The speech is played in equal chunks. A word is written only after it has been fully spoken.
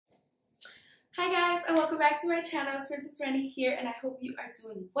Hi guys, and welcome back to my channel. It's PrincessReni here, and I hope you are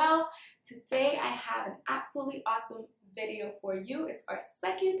doing well. Today I have an absolutely awesome video for you. It's our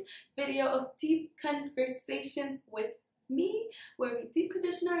second video of deep conversations with me, where we deep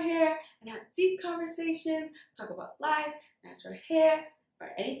condition our hair and have deep conversations, talk about life, natural hair, or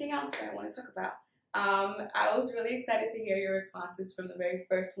anything else that I want to talk about. I was really excited to hear your responses from the very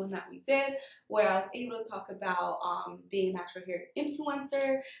first one that we did, where I was able to talk about being a natural hair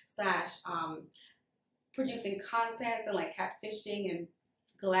influencer / producing content and like catfishing and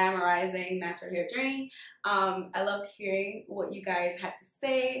glamorizing natural hair journey. I loved hearing what you guys had to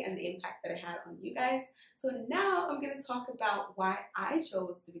say and the impact that it had on you guys. So now I'm going to talk about why I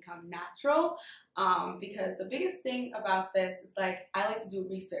chose to become natural, because the biggest thing about this is like I like to do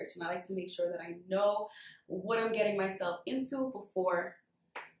research and I like to make sure that I know what I'm getting myself into before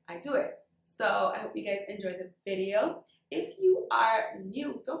I do it. So I hope you guys enjoy the video. If you are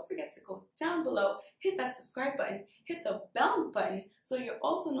new, don't forget to go down below, hit that subscribe button, hit the bell button so you're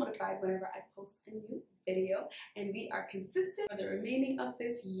also notified whenever I post a new video, and we are consistent for the remaining of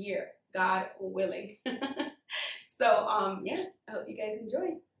this year, God willing. So yeah, I hope you guys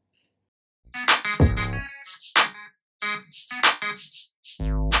enjoy.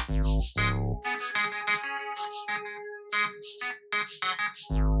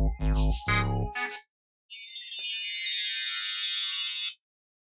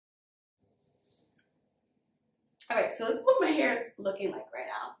 Alright, so this is what my hair is looking like right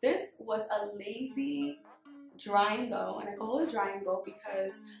now. This was a lazy dry and go, and I call it a dry and go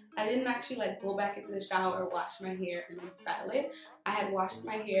because I didn't actually like go back into the shower, wash my hair, and then style it. I had washed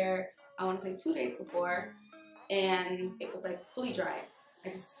my hair, I want to say 2 days before, and it was like fully dry. I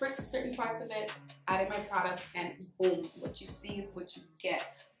just spritzed certain parts of it, added my product, and boom, what you see is what you get.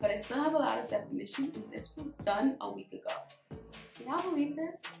 But I still have a lot of definition, and this was done a week ago. Can y'all believe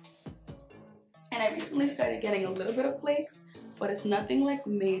this? And I recently started getting a little bit of flakes, but it's nothing like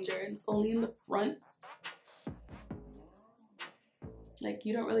major. It's only in the front. Like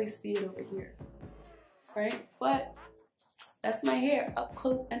you don't really see it over here, right? But that's my hair up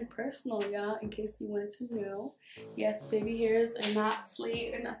close and personal, y'all, in case you wanted to know. Yes, baby hairs are not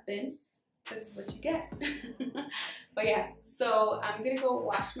slayed or nothing. This is what you get. But yes, so I'm gonna go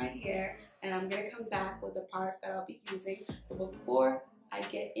wash my hair and I'm gonna come back with the product that I'll be using. But before I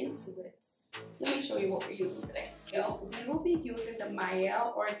get into it, let me show you what we're using today. We will be using the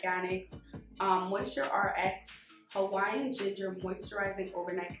Mielle Organics Moisture RX Hawaiian Ginger Moisturizing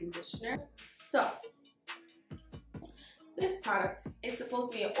Overnight Conditioner. So this product is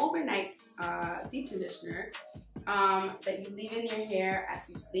supposed to be an overnight deep conditioner that you leave in your hair as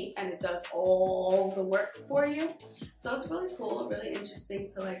you sleep, and it does all the work for you. So it's really cool, really interesting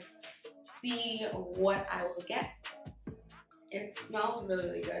to like see what I will get. It smells really,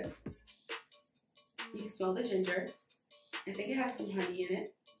 really good. You can smell the ginger. I think it has some honey in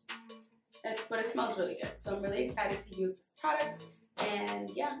it, but it smells really good. So I'm really excited to use this product. And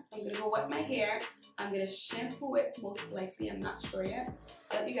yeah, I'm gonna go wet my hair. I'm gonna shampoo it most likely. I'm not sure yet.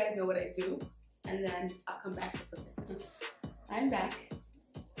 I'll let you guys know what I do, and then I'll come back to put this in. I'm back.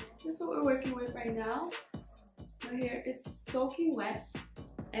 This is what we're working with right now. My hair is soaking wet,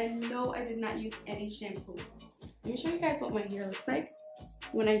 and no, I did not use any shampoo. Let me show you guys what my hair looks like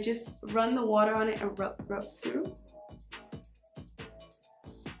when I just run the water on it and rub through.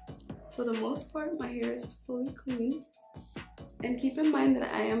 For the most part, my hair is fully clean. And keep in mind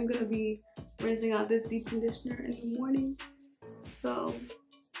that I am going to be rinsing out this deep conditioner in the morning. So,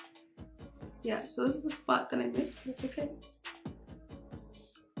 yeah, so this is a spot that I missed, but it's okay.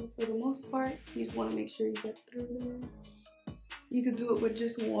 And for the most part, you just want to make sure you get through there. You could do it with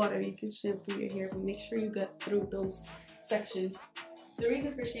just water. You can shampoo your hair, but make sure you get through those sections. The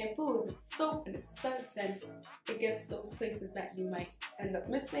reason for shampoo is it's soap and it's suds, and it gets those places that you might end up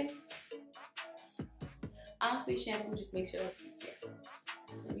missing. Honestly, shampoo just makes your life easier.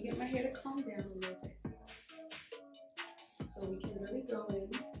 Let me get my hair to calm down a little bit, so we can really go in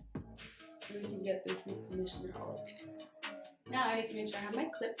and we can get this deep conditioner all in it. Now I need to make sure I have my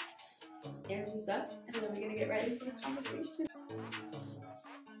clips and some stuff, and then we're gonna get right into the conversation.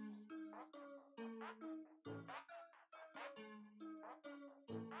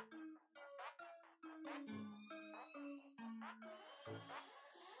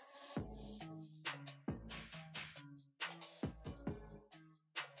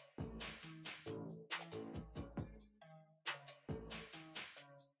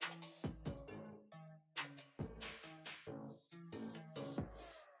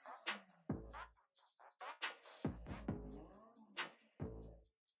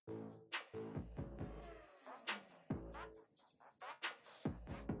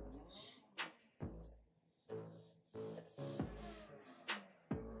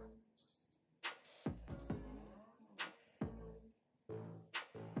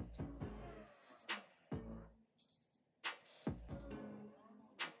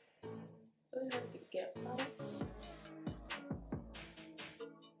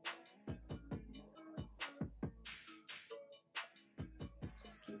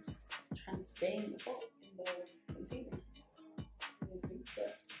 staying in the container.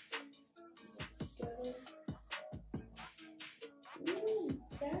 Ooh,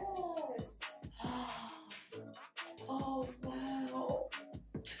 yes. Oh wow.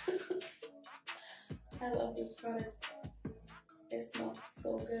 I love this product. It smells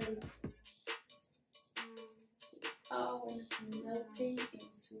so good. Oh, and it's melting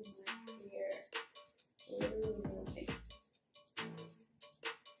into my hair. Literally melting.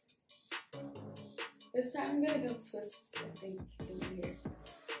 This time I'm gonna do twists, I think, in my hair.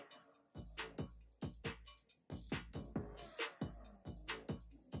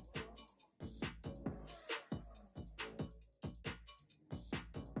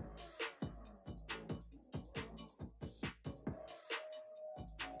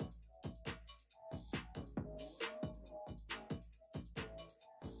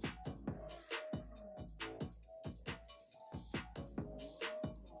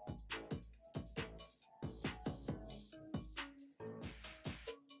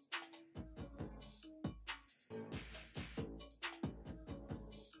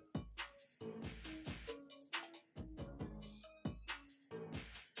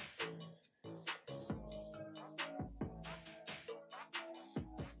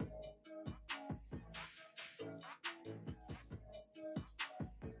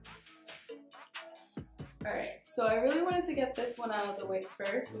 Alright, so I really wanted to get this one out of the way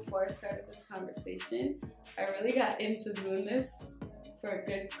first before I started this conversation. I really got into doing this for a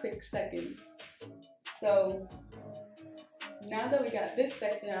good quick second. So now that we got this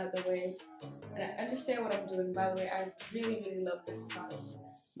section out of the way, and I understand what I'm doing, by the way, I really, really love this product.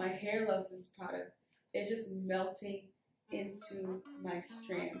 My hair loves this product. It's just melting into my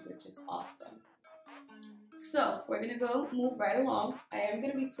strands, which is awesome. So we're gonna move right along. I am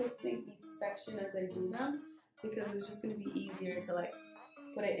gonna be twisting each section as I do them because it's just gonna be easier to like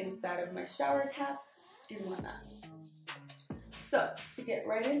put it inside of my shower cap and whatnot. So to get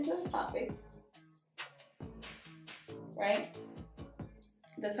right into the topic, right?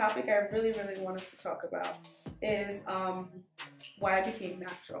 The topic I really, really want us to talk about is why I became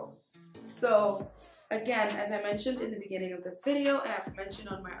natural. So again, as I mentioned in the beginning of this video, and I've mentioned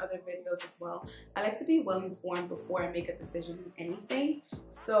on my other videos as well, I like to be well informed before I make a decision on anything.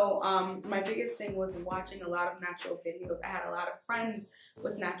 So my biggest thing was watching a lot of natural videos. I had a lot of friends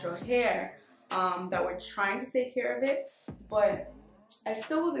with natural hair that were trying to take care of it, but I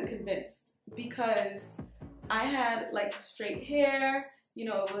still wasn't convinced because I had like straight hair, you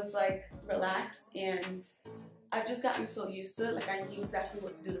know, it was like relaxed, and I've just gotten so used to it. Like I knew exactly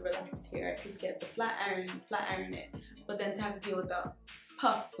what to do to relaxed hair. I could get the flat iron it, but then to have to deal with the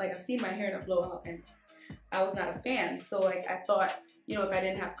puff, like I've seen my hair in a blowout and I was not a fan. So like I thought, you know, if I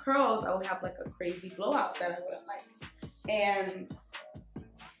didn't have curls, I would have like a crazy blowout that I wouldn't like. And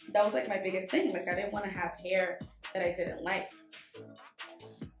that was like my biggest thing. Like I didn't want to have hair that I didn't like.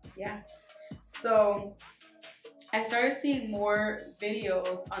 Yeah. So I started seeing more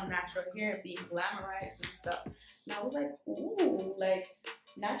videos on natural hair being glamorized and stuff. And I was like, ooh, like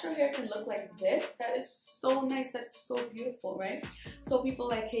natural hair can look like this? That is so nice. That's so beautiful, right? So people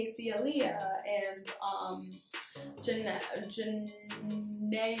like Casey Aaliyah and Janae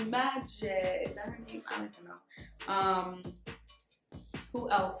Magic, is that her name? I don't know. Who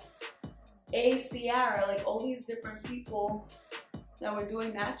else? A Ciara, like all these different people that were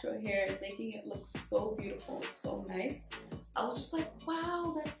doing natural hair and making it look so beautiful, so nice. I was just like,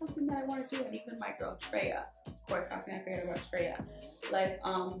 wow, that's something that I want to do. And even my girl Treya, of course, how can I forget about Treya? Like,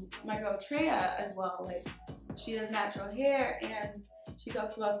 my girl Treya as well, like, she does natural hair and she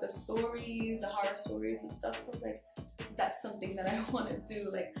talks about the stories, the horror stories and stuff. So I was like, that's something that I want to do.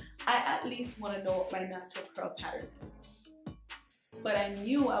 Like, I at least want to know what my natural curl pattern is. But I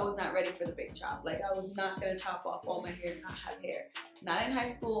knew I was not ready for the big chop. Like, I was not going to chop off all my hair and not have hair. Not in high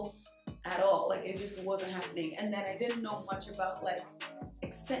school at all. Like, it just wasn't happening. And then I didn't know much about, like,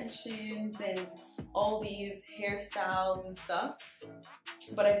 extensions and all these hairstyles and stuff.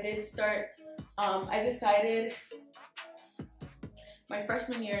 But I did start, I decided my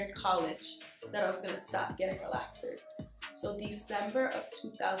freshman year in college that I was going to stop getting relaxers. So December of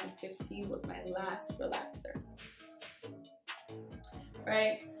 2015 was my last relaxer.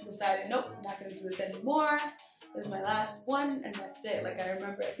 Right? Decided, nope, not gonna do this anymore. This is my last one, and that's it. Like, I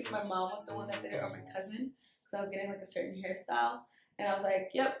remember, I think my mom was the one that did it, or my cousin, because I was getting like a certain hairstyle, and I was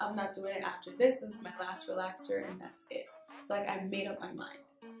like, yep, I'm not doing it after this. This is my last relaxer, and that's it. So like, I made up my mind.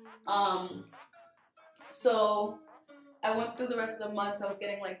 So I went through the rest of the months. I was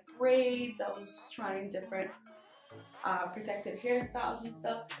getting like braids. I was trying different protective hairstyles and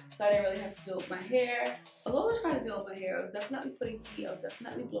stuff, so I didn't really have to deal with my hair. Although I was trying to deal with my hair, I was definitely putting heat, I was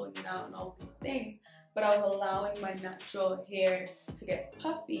definitely blowing it out and all these things, but I was allowing my natural hair to get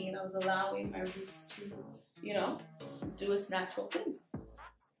puffy, and I was allowing my roots to, you know, do its natural thing.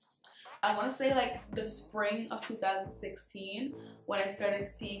 I want to say like the spring of 2016, when I started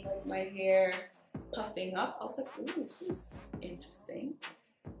seeing like my hair puffing up, I was like, ooh, this is interesting.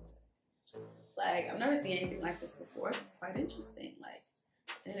 Like, I've never seen anything like this before. It's quite interesting. Like,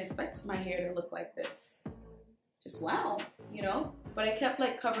 I didn't expect my hair to look like this. Just wow, you know? But I kept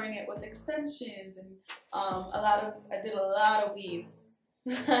like covering it with extensions, and I did a lot of weaves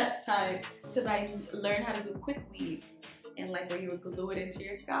that time, because I learned how to do quick weave, and like where you would glue it into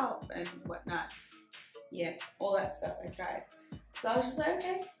your scalp and whatnot. Yeah, all that stuff I tried. So I was just like,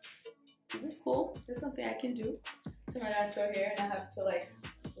 okay, this is cool. This is something I can do to my natural hair, and I have to like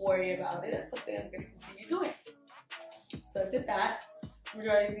worry about it. That's something I'm going to continue doing. So I did that.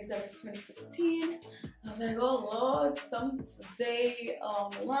 Majority of December 2016. I was like, oh Lord, someday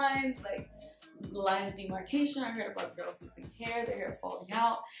the lines, like line of demarcation. I heard about girls losing hair, their hair falling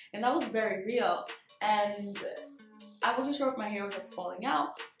out, and that was very real. And I wasn't sure if my hair was like falling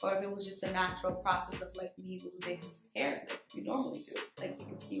out, or if it was just a natural process of like me losing hair like you normally do. Like you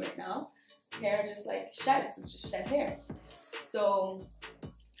can see right now, hair just like sheds. It's just shed hair. So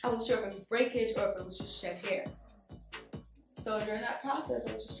I wasn't sure if it was breakage or if it was just shed hair. So during that process,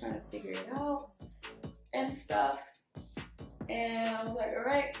 I was just trying to figure it out and stuff. And I was like, all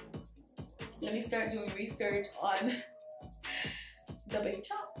right, let me start doing research on the big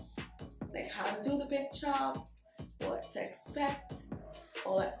chop. Like how to do the big chop, what to expect,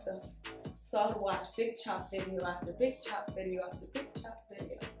 all that stuff. So I would watch big chop video after big chop video after big chop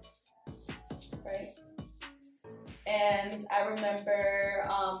video, right? And I remember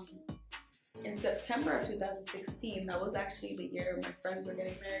in September of 2016, that was actually the year my friends were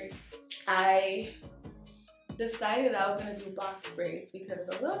getting married, I decided I was going to do box braids, because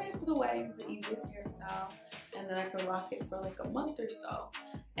I was okay for the wedding, it's the easiest hairstyle, and then I could rock it for like a month or so.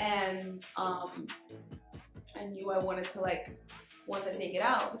 And I knew I wanted to like, once I take it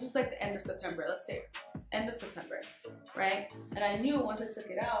out, this was like the end of September, let's say end of September, right? And I knew once I took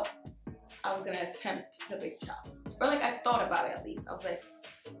it out, I was gonna attempt the big chop. Or like I thought about it at least. I was like,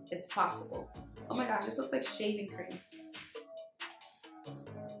 it's possible. Oh my gosh, this looks like shaving cream.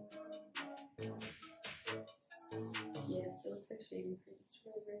 Yeah, it looks like shaving cream. It's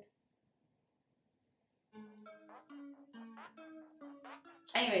really weird.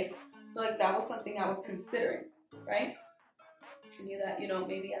 Anyways, so like that was something I was considering, right? I knew that, you know,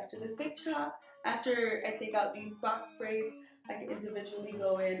 maybe after this big chop, after I take out these box braids, I can individually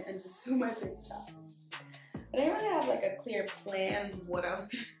go in and just do my big chop. I didn't really have like a clear plan of what I was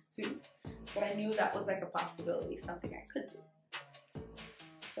going to do, but I knew that was like a possibility, something I could do.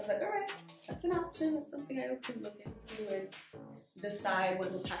 So I was like, all right, that's an option. That's something I can look into and decide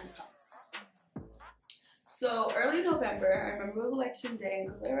when the time comes. So early November, I remember it was election day, and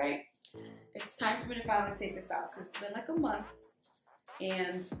I was like, all right, it's time for me to finally take this out, because it's been like a month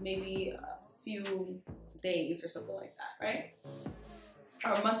and maybe a few days or something like that, right?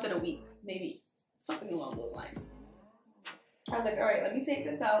 Or a month and a week, maybe. Something along those lines. I was like, all right, let me take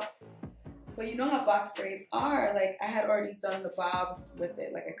this out. But you know how box braids are. Like, I had already done the bob with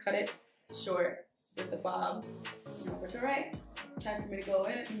it. Like, I cut it short with the bob. And I was like, all right, time for me to go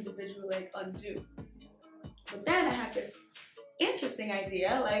in and individually like undo. But then I had this interesting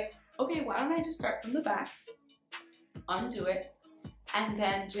idea. Like, okay, why don't I just start from the back, undo it, and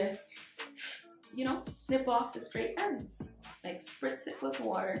then just, you know, snip off the straight ends. Like spritz it with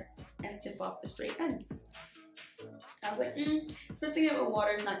water and snip off the straight ends. I was like, spritzing it with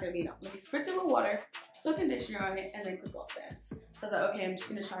water is not gonna be enough. Let me spritz it with water, put conditioner on it, and then clip off the ends. So I was like, okay, I'm just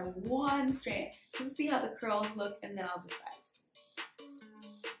gonna try with one strand just to see how the curls look, and then I'll decide.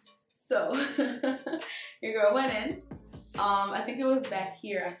 So your girl went in. I think it was back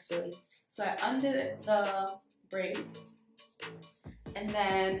here actually. So I undid the braid, and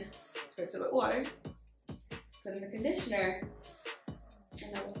then spritz it with water, put in the conditioner,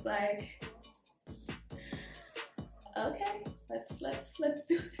 and I was like, okay, let's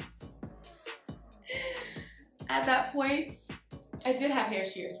do this. At that point, I did have hair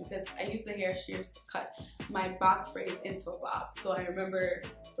shears, because I used the hair shears to cut my box braids into a bob. So I remember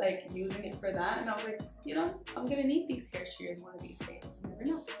like using it for that, and I was like, you know, I'm gonna need these hair shears one of these days. You never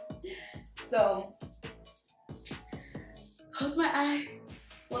know. So close my eyes.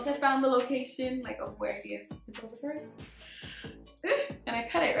 Once I found the location, like, of where it is, I was like, and I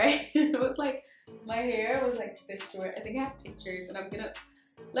cut it, right? It was like, my hair was like this short. I think I have pictures, and I'm gonna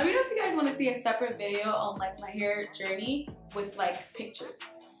Let me know if you guys want to see a separate video on like my hair journey with like pictures.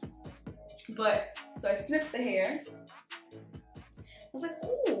 But, so I snipped the hair. I was like,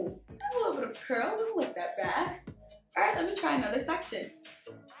 ooh, a little bit of curl, doesn't look that bad. All right, let me try another section.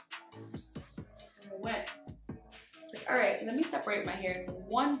 And I went. It's like, all right, let me separate my hair into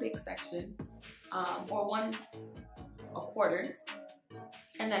one big section, or a quarter,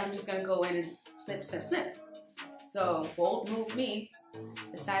 and then I'm just gonna go in and snip, snip, snip. So bold move me,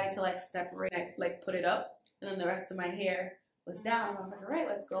 decided to like separate, like put it up, and then the rest of my hair was down. I was like, all right,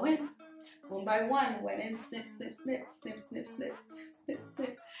 let's go in. One by one, went in, snip, snip, snip, snip, snip, snip, snip, snip,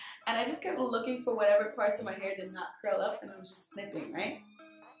 snip. And I just kept looking for whatever parts of my hair did not curl up, and I was just snipping, right?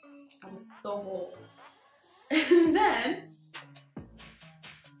 I was so bold. And then,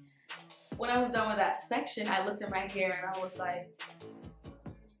 when I was done with that section, I looked at my hair and I was like,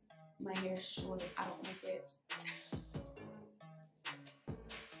 my hair is short, I don't like it.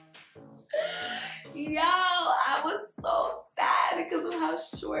 Yo, I was so sad because of how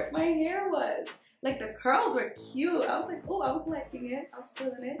short my hair was. Like the curls were cute. I was like, oh, I was liking it. I was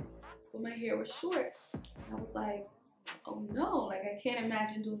feeling it. But my hair was short. And I was like, oh no, like I can't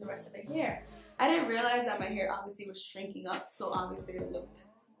imagine doing the rest of the hair. I didn't realize that my hair obviously was shrinking up. So obviously it looked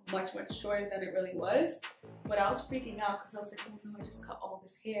much, much shorter than it really was. But I was freaking out because I was like, oh no, I just cut all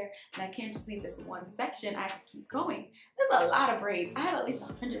this hair. And I can't just leave this one section. I have to keep going. There's a lot of braids. I have at least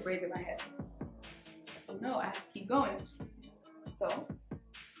 100 braids in my head. Oh no, I have to keep going. So,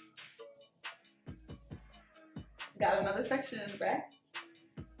 got another section in the back.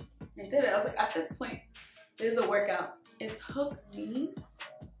 I did it. I was like, at this point, this is a workout. It took me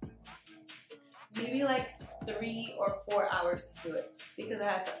maybe like 3 or 4 hours to do it because I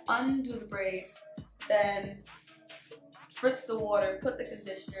had to undo the braid, then spritz the water, put the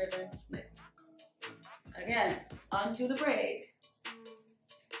conditioner, then snip. Again, undo the braid,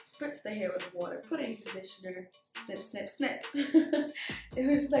 spritz the hair with water, put in conditioner, snip, snip, snip. It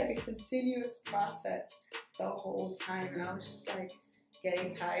was just like a continuous process the whole time, and I was just like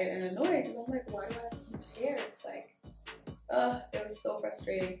getting tired and annoyed because I'm like, why do I have so much hair? It's like, it was so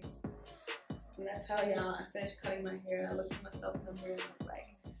frustrating. When I tell y'all, I finished cutting my hair and I looked at myself in the mirror and I was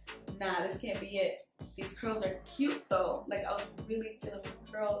like, nah, this can't be it. These curls are cute though. Like I was really feeling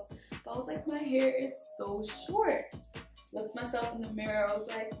my curls, but I was like, my hair is so short. Looked myself in the mirror, I was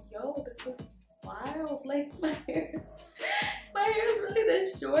like, yo, this is wild. Like my hair is really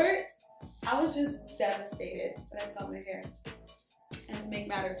this short. I was just devastated when I saw my hair. And to make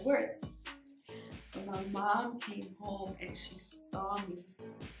matters worse, when my mom came home and she saw me,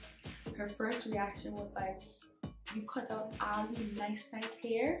 her first reaction was like, you cut out all your nice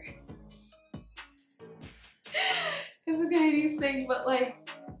hair? It's a kind of these things, but like,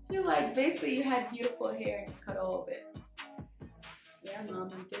 she was like, basically you had beautiful hair and you cut all of it. Yeah, Mom,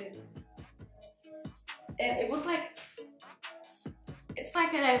 I did. And it was like, it's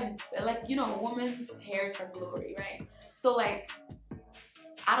like you know, a woman's hair is her glory, right? So like,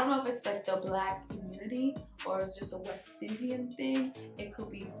 I don't know if it's like the black community or it's just a West Indian thing. It could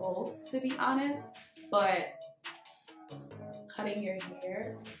be both, to be honest. But cutting your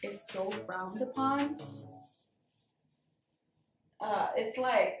hair is so frowned upon. It's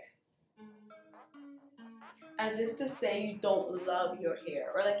like as if to say you don't love your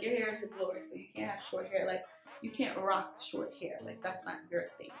hair, or like your hair is your glory, so you can't have short hair. Like you can't rock short hair. Like that's not your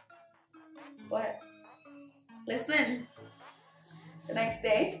thing. But listen. The next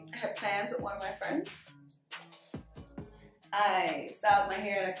day, I had plans with one of my friends. I styled my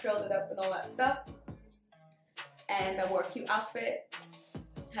hair and I curled it up and all that stuff. And I wore a cute outfit.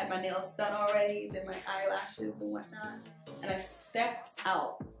 Had my nails done already, did my eyelashes and whatnot. And I stepped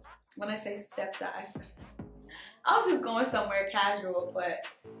out. When I say stepped out, I was just going somewhere casual, but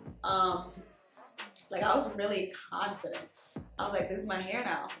like I was really confident. I was like, this is my hair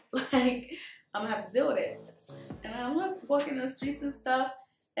now. Like, I'm gonna have to deal with it. And I'm like walking the streets and stuff,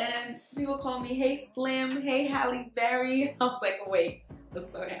 and people call me, hey Slim, hey Halle Berry. I was like, wait, let's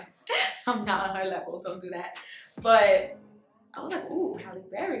slow down. I'm not on her level, don't do that. But I was like, ooh, Halle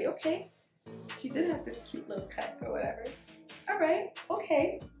Berry, okay. She did have this cute little cut or whatever. All right,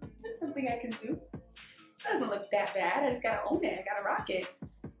 okay, that's something I can do. It doesn't look that bad. I just gotta own it. I gotta rock it.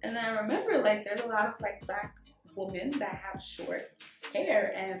 And then I remember, like, there's a lot of like black women that have short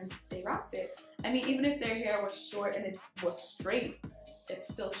hair and they rocked it. I mean, even if their hair was short and it was straight, it's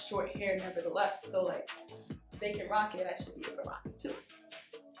still short hair nevertheless. So like, they can rock it. I should be able to rock it too.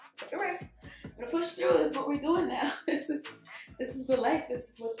 So all right, I'm gonna push through. This is what we're doing now. This is the life. This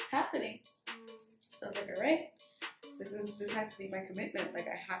is what's happening. So I was like, all right, this has to be my commitment. Like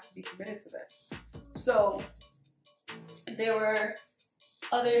I have to be committed to this. So there were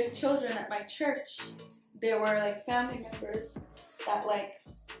other children at my church, there were like family members that like,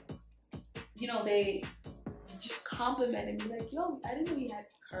 you know, they just complimented me like, yo, I didn't know you had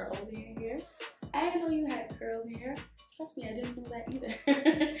curls in your hair. I didn't know you had curls in your hair. Trust me, I didn't know that either.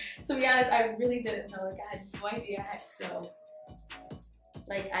 To be honest, I really didn't know. Like, I had no idea I had curls.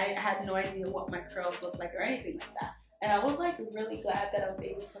 Like, I had no idea what my curls looked like or anything like that. And I was like really glad that I was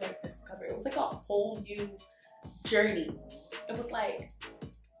able to like discover. It was like a whole new journey. It was like,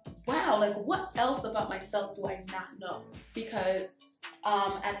 wow, like what else about myself do I not know? Because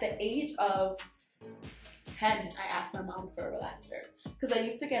at the age of 10, I asked my mom for a relaxer because I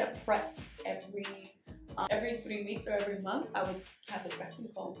used to get a press every 3 weeks or every month. I would have a pressing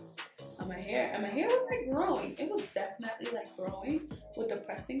comb on my hair, and my hair was like growing. It was definitely like growing with the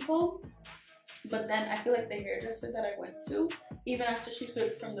pressing comb. But then I feel like the hairdresser that I went to, even after she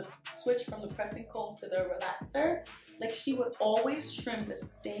switched from the pressing comb to the relaxer, like she would always trim the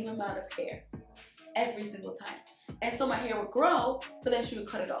same amount of hair every single time. And so my hair would grow, but then she would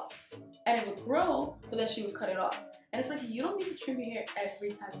cut it off. And it would grow, but then she would cut it off. And it's like, you don't need to trim your hair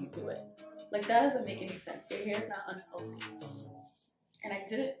every time you do it. Like, that doesn't make any sense. Your hair is not unhealthy. And I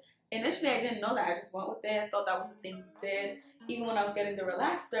didn't, initially I didn't know that. I just went with it. I thought that was the thing you did. Even when I was getting the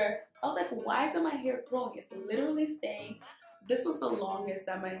relaxer, I was like, why isn't my hair growing? It's literally staying. This was the longest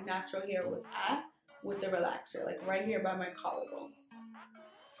that my natural hair was at with the relaxer, like right here by my collarbone.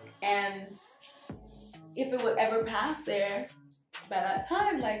 And if it would ever pass there, by that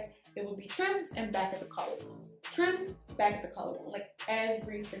time, like, it would be trimmed and back at the collarbone. Trimmed, back at the collarbone, like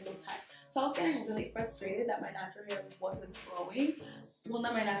every single time. So I was getting really frustrated that my natural hair wasn't growing. Well,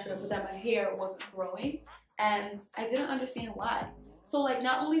 not my natural hair, but that my hair wasn't growing. And I didn't understand why. So like,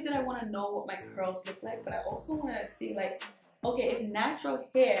 not only did I want to know what my curls look like, but I also wanted to see like, okay, if natural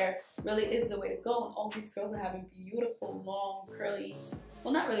hair really is the way to go, and all these girls are having beautiful, long, curly,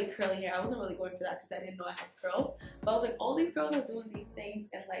 well, not really curly hair. I wasn't really going for that because I didn't know I had curls. But I was like, all these girls are doing these things,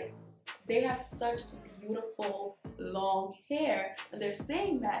 and like, they have such beautiful, long hair. And they're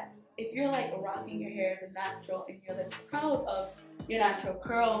saying that if you're like rocking your hair as a natural and you're like proud of your natural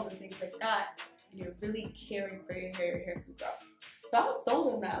curls and things like that, and you're really caring for your hair can grow. So I was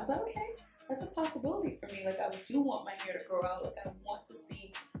sold on that. I was like, okay, that's a possibility for me. Like, I do want my hair to grow out. Like, I want to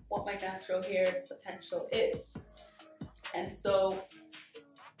see what my natural hair's potential is. And so,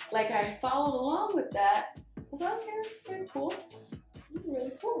 like, I followed along with that. I was like, okay, this is pretty cool. This is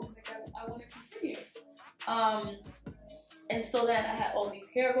really cool. Like, I want to continue. And so then I had all these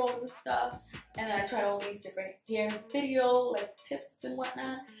hair goals and stuff. And then I tried all these different hair video, like, tips and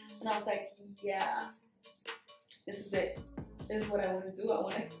whatnot. And I was like, yeah, this is it. This is what I want to do. I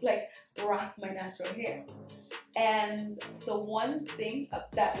want to like rock my natural hair. And the one thing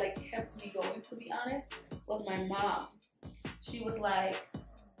that like kept me going, to be honest, was my mom. She was like,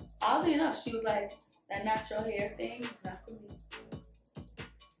 oddly enough, she was like, that natural hair thing is not for me.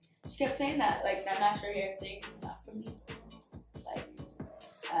 She kept saying that, like, that natural hair thing is not for me. Like,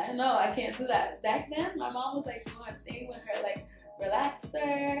 I don't know, I can't do that. Back then, my mom was like doing a thing with her like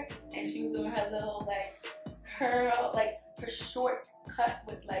relaxer, and she was doing her little like curl, like her short cut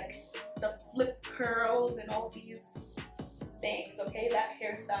with like the flip curls and all these things. Okay, that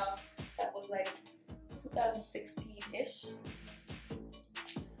hairstyle that was like 2016-ish.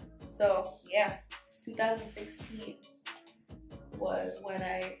 So yeah, 2016 was when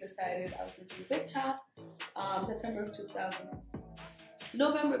I decided I was going to do a big chop.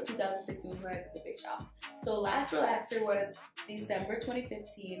 November of 2016 was when I did the big chop. So last relaxer was December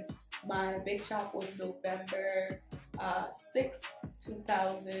 2015. My big chop was November 6th,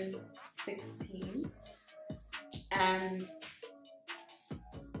 2016. And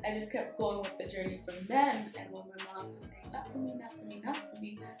I just kept going with the journey from then. And when my mom was saying, not for me, not for me, not for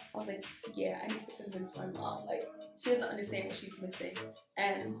me, I was like, yeah, I need to convince my mom. Like, she doesn't understand what she's missing.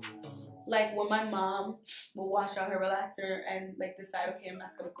 And like, when my mom will wash out her relaxer and like decide, okay, I'm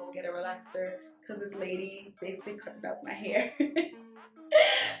not gonna go get a relaxer because this lady basically cuts out my hair.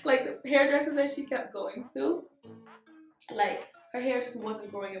 Like, the hairdresser that she kept going to, like, her hair just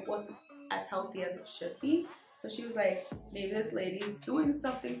wasn't growing. It wasn't as healthy as it should be. So she was like, maybe this lady's doing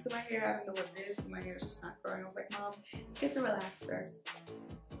something to my hair. I don't know what it is, but my hair's just not growing. I was like, Mom, it's a relaxer.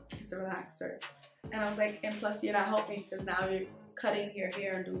 It's a relaxer. And I was like, and plus you're not helping because now you're cutting your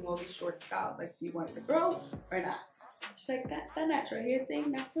hair and doing all these short styles. Like, do you want it to grow or not? She's like, that natural hair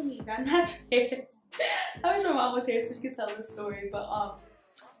thing, not for me, not natural hair. I wish my mom was here so she could tell this story. But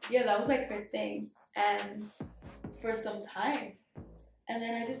yeah, that was like her thing. And for some time. And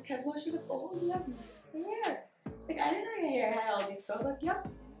then I just kept going. She's like, oh, you have nice hair. She's like, I didn't know your hair had all these curls. I was like, yep,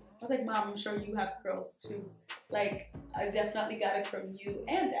 was like, Mom, I'm sure you have curls too. Like, I definitely got it from you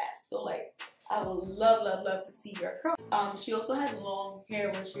and Dad. So like, I would love, love, love to see your curls. She also had long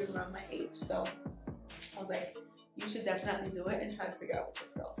hair when she was around my age. So I was like, you should definitely do it and try to figure out what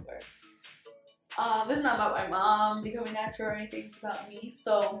your curls were. This is not about my mom becoming natural or anything. It's about me.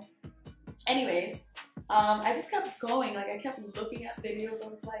 So anyways, I just kept going. Like, I kept looking at videos. I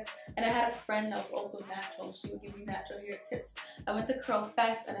was like, and I had a friend that was also natural, and she would give me natural hair tips. I went to Curl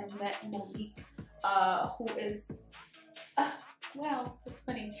Fest and I met Monique, who is, wow, that's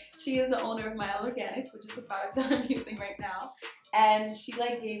funny. She is the owner of My Organics, which is the product that I'm using right now. And she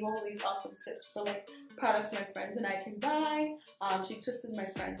like gave all these awesome tips for like products my friends and I can buy. She twisted my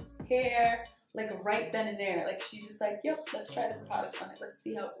friend's hair like right then and there. Like, she just like, yep, let's try this product on it. Let's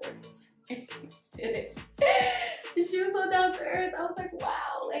see how it works. And she did it. And she was so down to earth. I was like,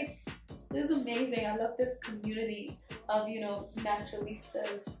 wow, like, this is amazing. I love this community of, you know,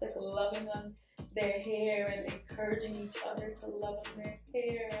 naturalistas, just like loving on their hair and encouraging each other to love on their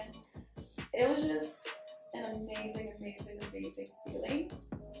hair. And it was just an amazing, amazing, amazing feeling.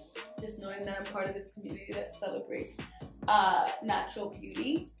 Just knowing that I'm part of this community that celebrates natural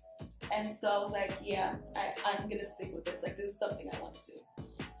beauty. And so I was like, yeah, I'm gonna stick with this. Like, this is something I want to do.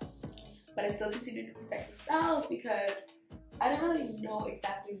 But I still continued to protect the styles because I didn't really know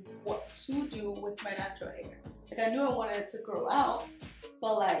exactly what to do with my natural hair. Like, I knew I wanted it to grow out,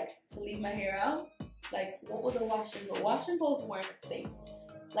 but like, to leave my hair out, like, what was a wash and go? Wash and goes weren't a thing.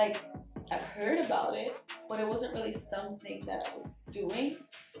 Like, I've heard about it, but it wasn't really something that I was doing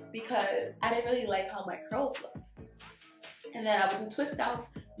because I didn't really like how my curls looked. And then I would do twist outs.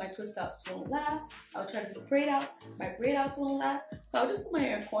 My twist outs won't last. I would try to do braid outs. My braid outs won't last. So I would just put my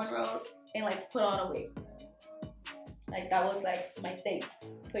hair in cornrows and like put on a wig. Like, that was like my thing.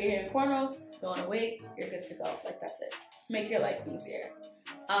 Put your hair in cornrows, put on a wig, you're good to go. Like, that's it. Make your life easier.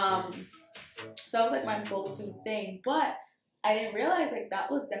 So that was like my go-to thing. But I didn't realize like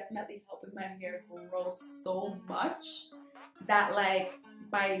that was definitely helping my hair grow so much that like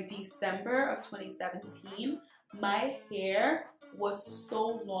by December of 2017, my hair was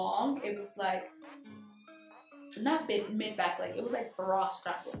so long. It was like not mid back, like it was like bra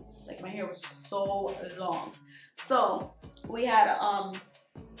strap. Like, my hair was so long. So we had a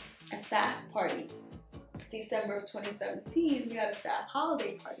staff party. December of 2017, we had a staff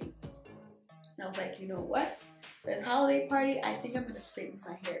holiday party. And I was like, you know what? This holiday party, I think I'm gonna straighten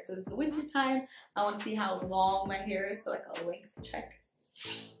my hair because it's the winter time. I want to see how long my hair is, so like a length check.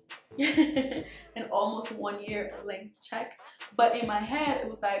 An almost 1 year length check. But in my head, it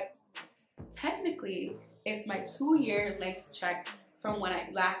was like, technically, it's my 2-year length check from when I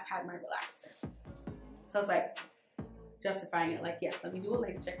last had my relaxer. So I was like, justifying it, like, yes, let me do a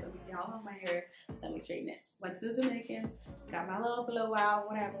length check. Let me see how long my hair is. Let me straighten it. Went to the Dominicans, got my little blowout,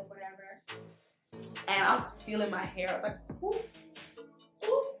 whatever. And I was feeling my hair. I was like, ooh,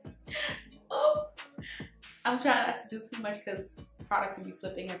 ooh, ooh. I'm trying not to do too much because product can be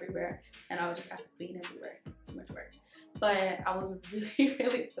flipping everywhere and I would just have to clean everywhere. It's too much work. But I was really,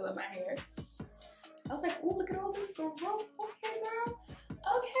 really feeling my hair. I was like, ooh, look at all this growth. Okay, girl.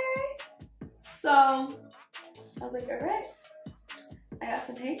 Okay. So I was like, all right, I got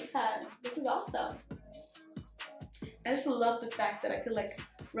some hang time. This is awesome. I just love the fact that I could like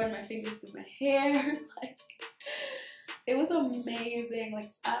run my fingers through my hair. Like, it was amazing,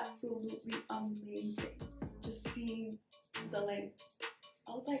 like absolutely amazing. Just seeing the length.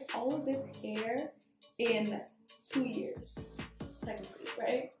 I was like, all of this hair in 2 years, technically,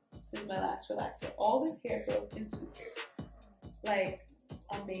 right? This is my last relaxer. All this hair growth in 2 years. Like,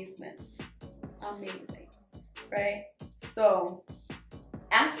 amazement. Amazing, right? So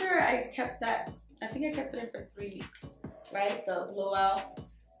after I kept that, I think I kept it in for 3 weeks, right? The blowout.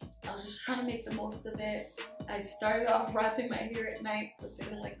 I was just trying to make the most of it. I started off wrapping my hair at night, but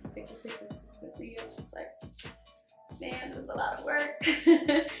didn't like stick with it consistently. I was just like, man, this is a lot of work.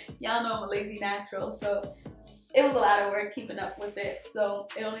 Y'all know I'm a lazy natural, so it was a lot of work keeping up with it. So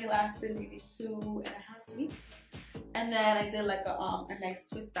it only lasted maybe 2.5 weeks. And then I did like a nice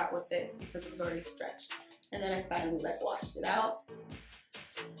twist out with it because it was already stretched. And then I finally like washed it out.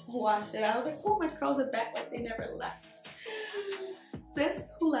 I was like, oh, my curls are back like they never left. Sis,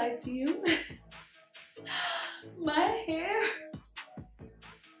 who lied to you? My hair,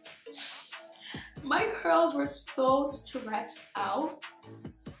 my curls were so stretched out.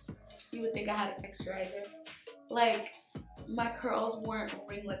 You would think I had a texturizer. Like, my curls weren't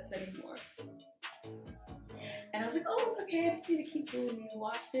ringlets anymore. And I was like, oh, it's okay. I just need to keep doing these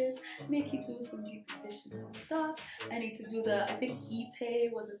washes. I need to keep doing some deep conditioning stuff. I need to do the, I think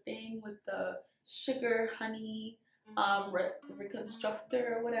Ite was a thing with the sugar, honey,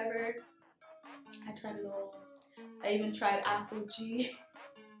 reconstructor or whatever. I tried it all. I even tried Afro G.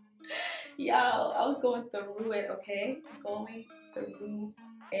 Yo, I was going through it, okay? Going through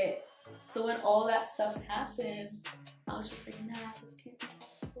it. So when all that stuff happened, I was just like, nah, this can't be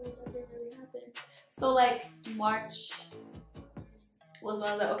possible. That didn't really happen. So like March was when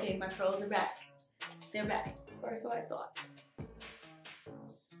I was like, okay, my curls are back. They're back, or so I thought.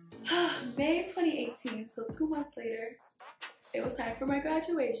 May 2018, so 2 months later, it was time for my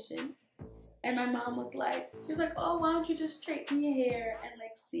graduation. And my mom was like, she was like, oh, why don't you just straighten your hair and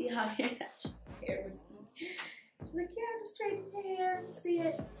like see how your natural hair would be. She's like, yeah, just straighten your hair and see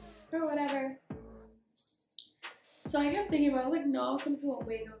it or whatever. So I kept thinking about it. I was like, no, I was gonna do a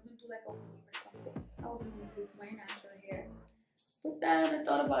wig. I was gonna do like a weave or something. I wasn't gonna use my natural hair. But then I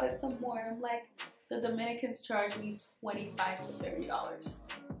thought about it some more, and I'm like, the Dominicans charge me $25 to $30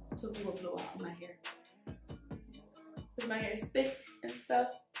 to do a blowout on my hair. Because my hair is thick and stuff.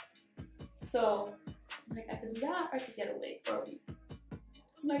 So, I'm like, I could do that, or I could get a wig or a weave.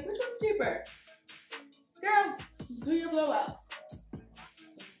 I'm like, which one's cheaper? Girl, do your blowout.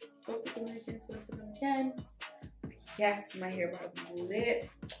 So, go to the Dominicans, go to them again. Like, yes, my hair will be lit,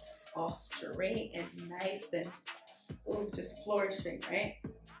 all straight and nice and ooh, just flourishing, right?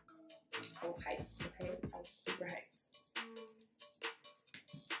 I was hyped, okay? I was super hyped.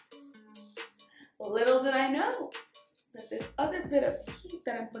 Little did I know that this other bit of heat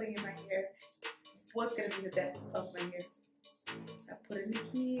that I'm putting in my hair was gonna be the death of my hair. I put in the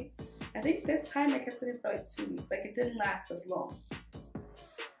heat. I think this time I kept it in for like 2 weeks. Like it didn't last as long.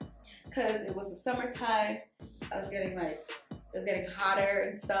 Cause it was the summertime. I was getting like, it was getting hotter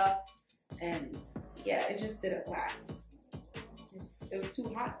and stuff. And yeah, it just didn't last. It was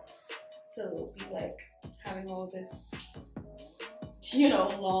too hot to be like having all this, you know,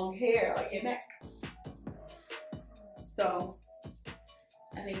 long hair on your neck. So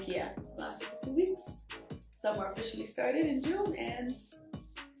I think, yeah, it lasted for 2 weeks. Summer officially started in June and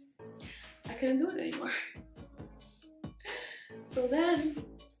I couldn't do it anymore. So then,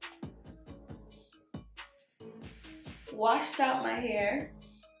 washed out my hair,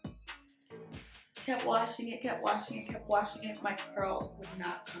 kept washing it, kept washing it, kept washing it. My curls would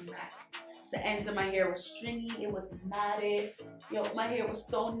not come back. The ends of my hair was stringy, it was knotted. Yo, my hair was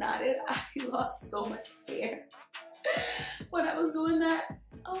so knotted, I lost so much hair. When I was doing that,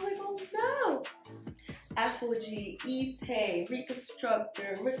 I was like, oh no. Afro G, E-Tay,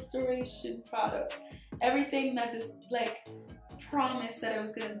 Reconstructor, Restoration products, everything that this like promised that it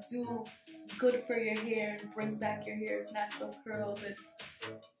was gonna do good for your hair and bring back your hair's natural curls and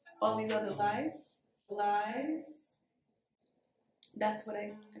all these other lies. That's what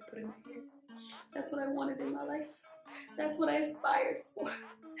I put in my hair. That's what I wanted in my life. That's what I aspired for.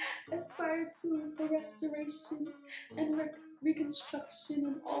 I aspired to the restoration and reconstruction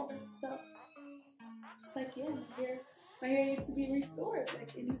and all this stuff. Just like, yeah, my hair needs to be restored.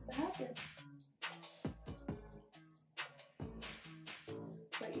 Like, it needs to happen.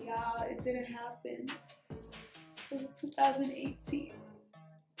 But yeah, it didn't happen. It was 2018.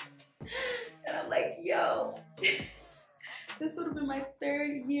 And I'm like, yo, this would have been my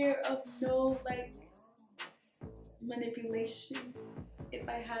 3rd year of no, like, manipulation if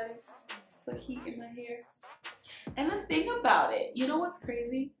I hadn't put heat in my hair. And the thing about it, you know what's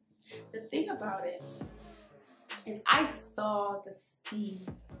crazy? The thing about it is I saw the steam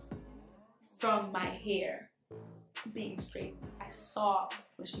from my hair being straight. I saw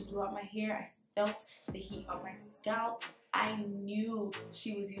when she blew out my hair, I felt the heat on my scalp. I knew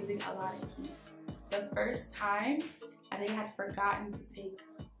she was using a lot of heat. The first time, I think I had forgotten to take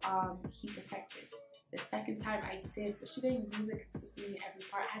heat protectant. The second time I did, but she didn't use it consistently in every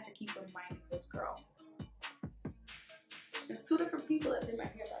part. I had to keep reminding this girl. There's 2 different people that did my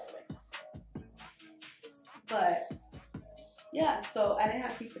hair, by the way. But yeah, so I didn't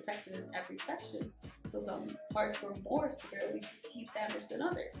have heat protectant in every section. So some parts were more severely heat damaged than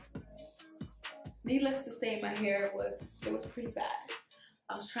others. Needless to say, my hair was pretty bad.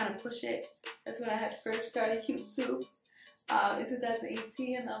 I was trying to push it. That's when I had first started YouTube in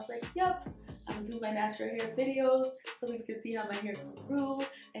 2018, and I was like, yep, I'm gonna do my natural hair videos so people can see how my hair grew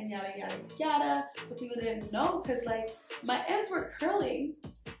and yada yada yada. But people didn't know because like my ends were curling,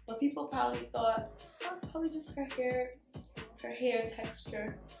 but people probably thought that was probably just her hair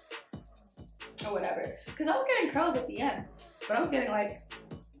texture or whatever. Because I was getting curls at the ends, but I was getting like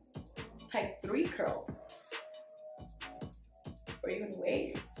type 3 curls or even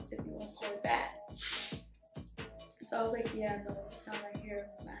waves, if you want to call it that. So I was like, yeah, no, this is not my hair,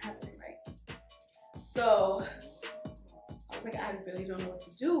 it's not happening right. So I was like, I really don't know what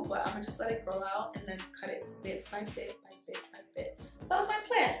to do, but I'm gonna just let it grow out and then cut it bit by bit by bit by bit. So that was my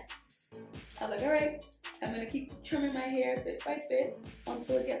plan. I was like, all right, I'm gonna keep trimming my hair bit by bit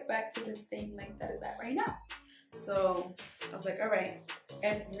until it gets back to the same length that it's at right now. So I was like, all right,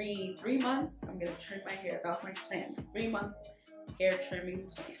 every 3 months, I'm gonna trim my hair. That was my plan, 3-month hair trimming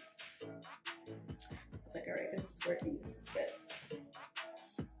plan. I was like, all right, this is working, this is good.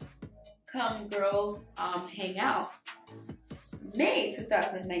 Come girls, hang out. May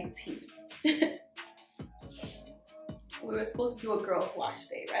 2019. We were supposed to do a girls wash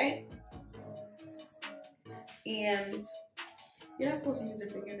day, right? And you're not supposed to use your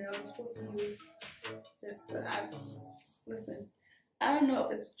fingernail, you're supposed to use this, but listen, I don't know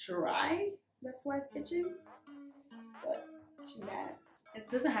if it's dry, that's why it's itching, but it's too bad. It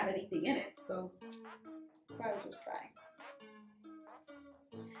doesn't have anything in it, so probably just dry.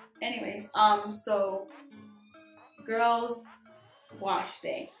 Anyways, so girls wash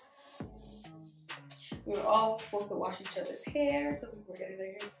day. We were all supposed to wash each other's hair, so people were getting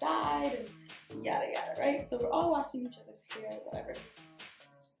their hair dyed and yada yada, right? So we're all washing each other's hair, whatever.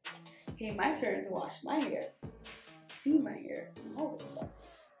 Came my turn to wash my hair, steam my hair, and all this stuff.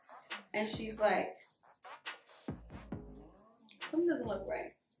 And she's like, something doesn't look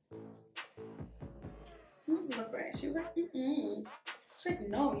right. Something doesn't look right. She was like, mm-mm. She's like,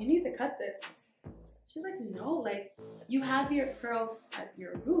 no, you need to cut this. She's like, no, like, you have your curls at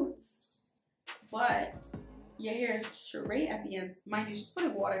your roots, but your hair is straight at the end. Mind you, she's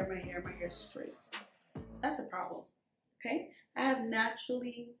putting water in my hair is straight. That's a problem, okay? I have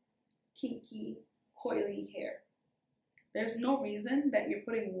naturally kinky, coily hair. There's no reason that you're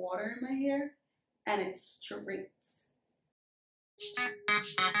putting water in my hair and it's straight.